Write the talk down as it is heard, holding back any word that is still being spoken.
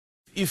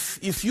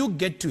If you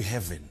get to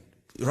heaven,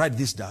 write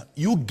this down,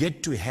 you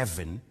get to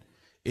heaven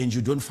and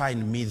you don't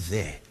find me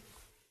there,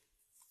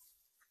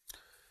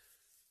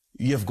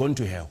 you have gone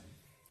to hell.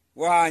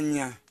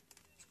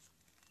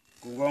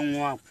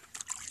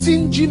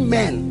 Stingy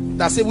men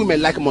that say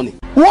women like money.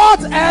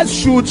 What else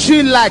should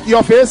she like?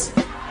 Your face?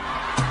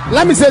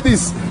 Let me say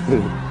this.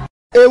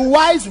 A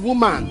wise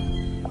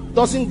woman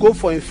doesn't go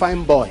for a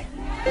fine boy.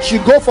 She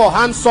go for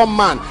handsome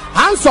man.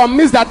 Handsome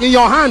means that in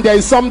your hand there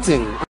is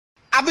something.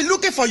 I've been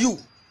looking for you.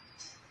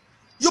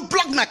 You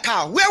blocked my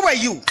car. Where were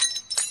you?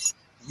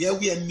 Where were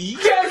me?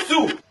 Yes,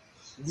 you.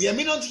 Were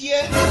me not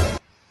here?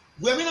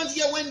 Were we not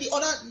here when the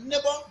other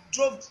neighbor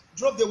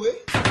drove the way?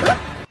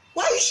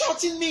 Why are you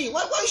shouting me?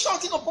 Why are you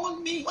shouting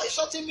upon me? Why are you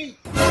shouting me?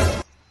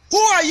 Who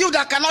are you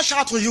that cannot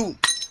shout to you?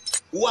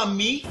 Who are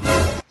me?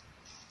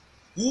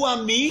 Who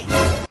are me?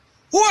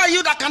 Who are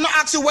you that cannot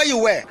ask you where you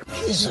were?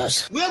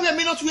 Jesus. Where were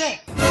me not where?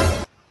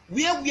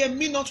 Where were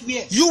me not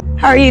where? You.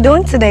 How are you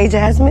doing today,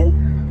 Jasmine?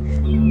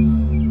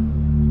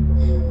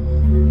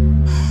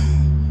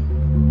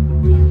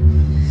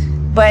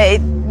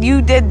 But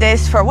you did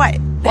this for what?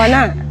 Why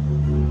not?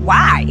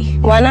 Why?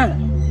 Why not?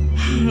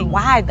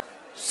 Why?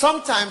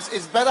 Sometimes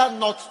it's better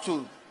not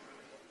to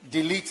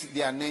delete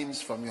their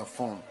names from your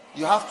phone.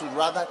 You have to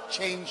rather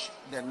change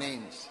their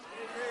names.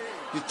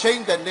 You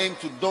change the name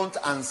to don't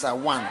answer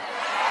 1,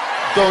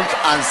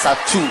 don't answer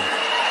 2,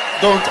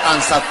 don't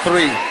answer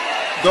 3,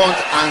 don't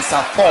answer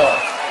 4,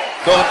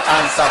 don't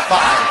answer 5,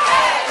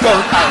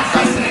 don't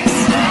answer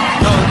 6,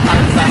 don't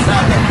answer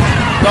 7,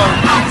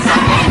 don't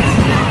answer 8,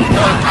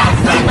 don't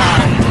answer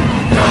 9,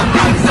 don't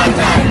answer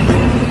 10,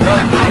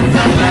 don't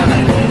answer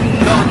 11,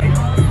 don't.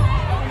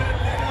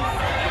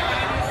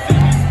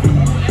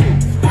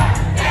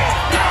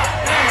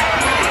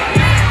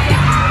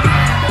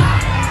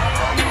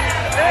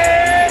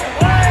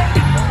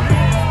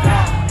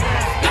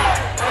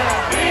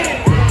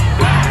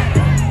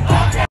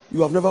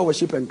 You have never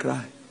worshipped and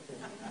cried.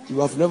 You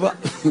have never.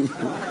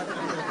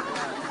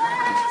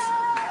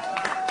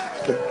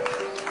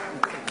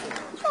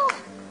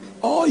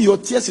 All your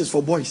tears is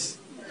for boys.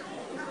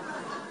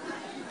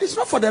 It's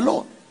not for the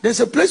Lord. There's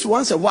a place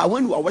once a while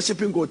when you are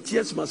worshiping God,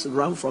 tears must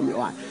run from your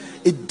eye.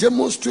 It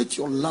demonstrates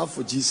your love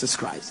for Jesus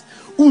Christ.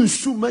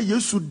 Unsuma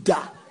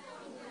Yesuda.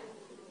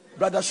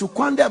 Brother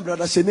Shukwanda and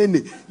Brother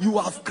Senene, you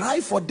have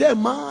cried for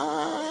them.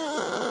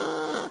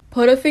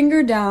 Put a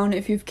finger down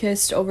if you've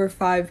kissed over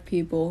 5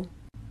 people.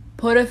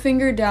 Put a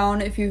finger down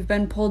if you've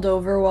been pulled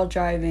over while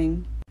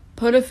driving.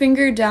 Put a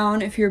finger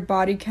down if your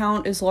body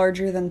count is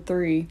larger than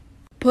 3.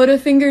 Put a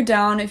finger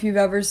down if you've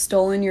ever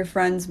stolen your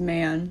friend's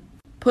man.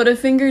 Put a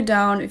finger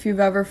down if you've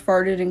ever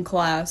farted in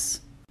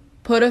class.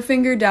 Put a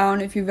finger down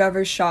if you've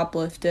ever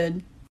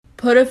shoplifted.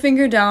 Put a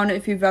finger down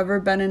if you've ever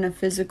been in a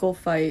physical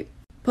fight.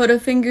 Put a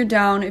finger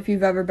down if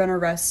you've ever been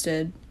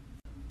arrested.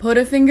 Put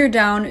a finger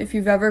down if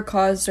you've ever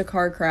caused a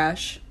car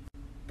crash.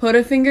 Put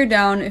a finger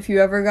down if you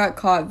ever got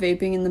caught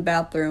vaping in the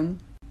bathroom.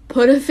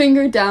 Put a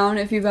finger down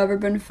if you've ever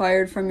been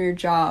fired from your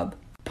job.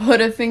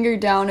 Put a finger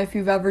down if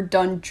you've ever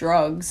done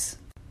drugs.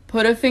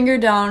 Put a finger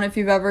down if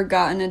you've ever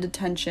gotten a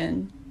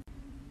detention.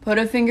 Put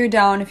a finger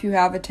down if you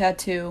have a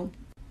tattoo.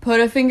 Put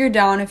a finger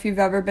down if you've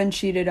ever been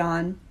cheated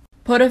on.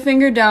 Put a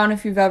finger down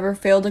if you've ever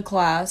failed a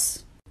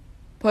class.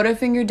 Put a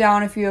finger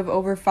down if you have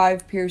over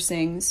 5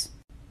 piercings.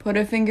 Put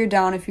a finger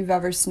down if you've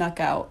ever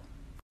snuck out.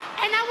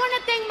 And I want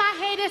to thank my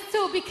haters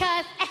too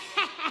because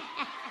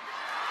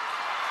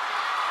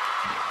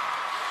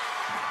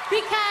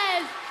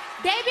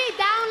they be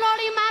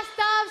downloading my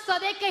stuff so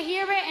they can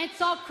hear it and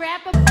talk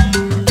crap about.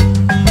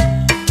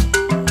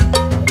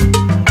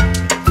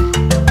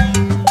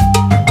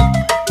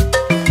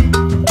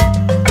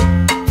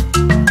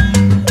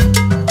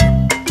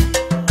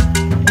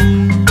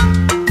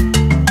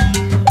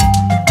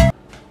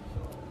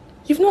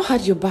 You've not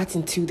had your bath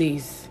in 2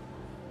 days.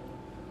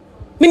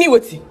 Mini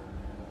wati.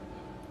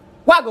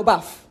 Why go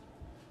bath?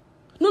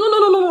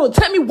 No.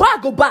 Tell me why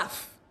go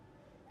bath?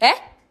 Eh?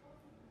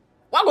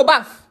 Why go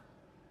bath?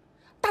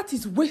 That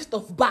is waste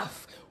of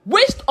bath.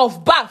 Waste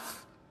of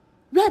bath.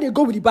 Where they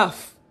go with the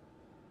bath?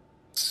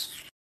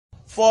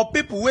 For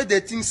people where they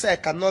think say I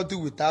cannot do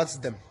without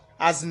them,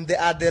 as in they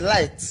are the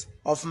light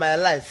of my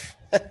life.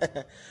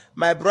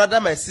 My brother,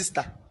 my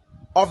sister,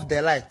 off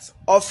the light,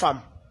 off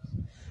farm.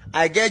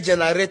 I get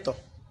generator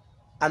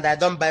and I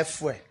don't buy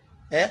fuel.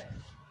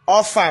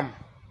 Off farm.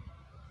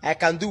 I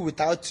can do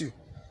without you.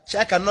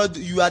 I cannot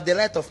do, you are the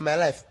light of my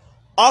life.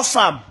 Off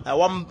farm. I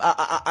want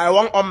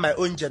on my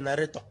own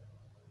generator.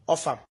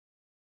 Off farm.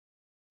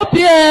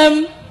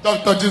 PM.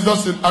 Dr.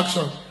 Jesus in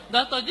action.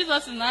 Dr.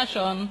 Jesus in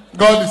action.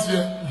 God is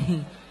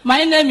here.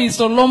 My name is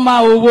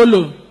Soloma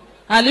Owolo.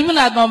 I live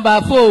at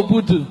number 4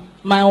 Obudu.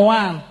 My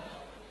one.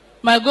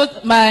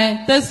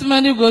 My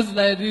testimony goes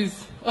like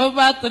this.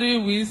 Over 3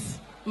 weeks,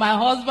 my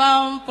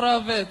husband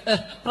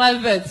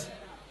private.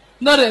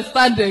 No, they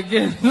stand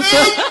again. The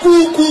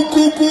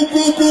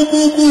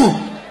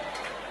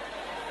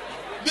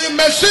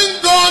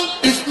machine gun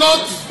is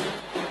not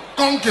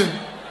conking.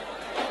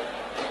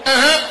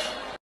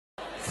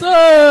 So,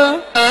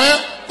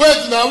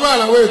 wait,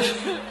 wait.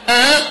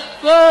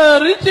 So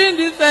reaching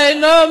this,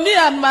 me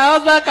and my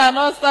husband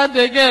cannot start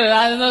again.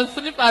 I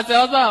sleep as a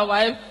husband and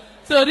wife.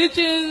 So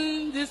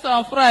reaching this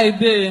on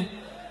Friday.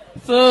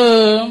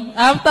 So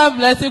after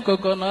blessing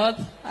coconut,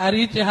 I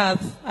reach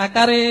house. I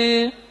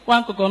carry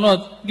one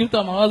coconut, give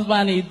to my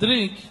husband, he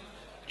drink,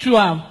 chew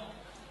am.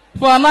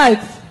 For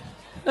night,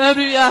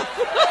 every year.